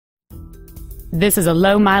This is a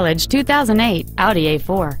low-mileage 2008 Audi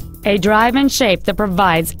A4, a drive and shape that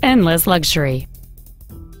provides endless luxury.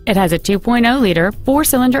 It has a 2.0-liter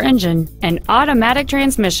four-cylinder engine, an automatic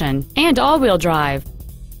transmission, and all-wheel drive.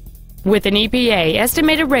 With an EPA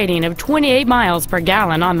estimated rating of 28 miles per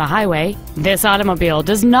gallon on the highway, this automobile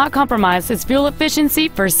does not compromise its fuel efficiency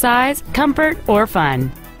for size, comfort, or fun.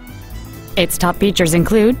 Its top features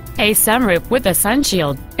include a sunroof with a sun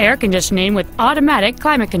shield, air conditioning with automatic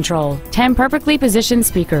climate control, 10 perfectly positioned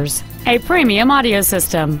speakers, a premium audio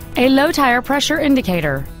system, a low tire pressure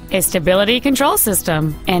indicator, a stability control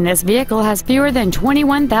system, and this vehicle has fewer than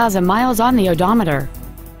 21,000 miles on the odometer.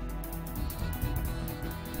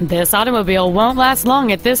 This automobile won't last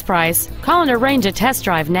long at this price. Call and arrange a test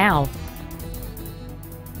drive now.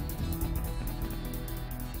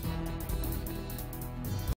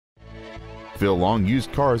 Phil Long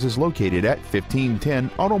Used Cars is located at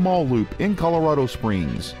 1510 Auto Mall Loop in Colorado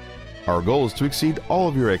Springs. Our goal is to exceed all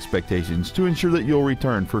of your expectations to ensure that you'll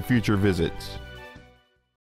return for future visits.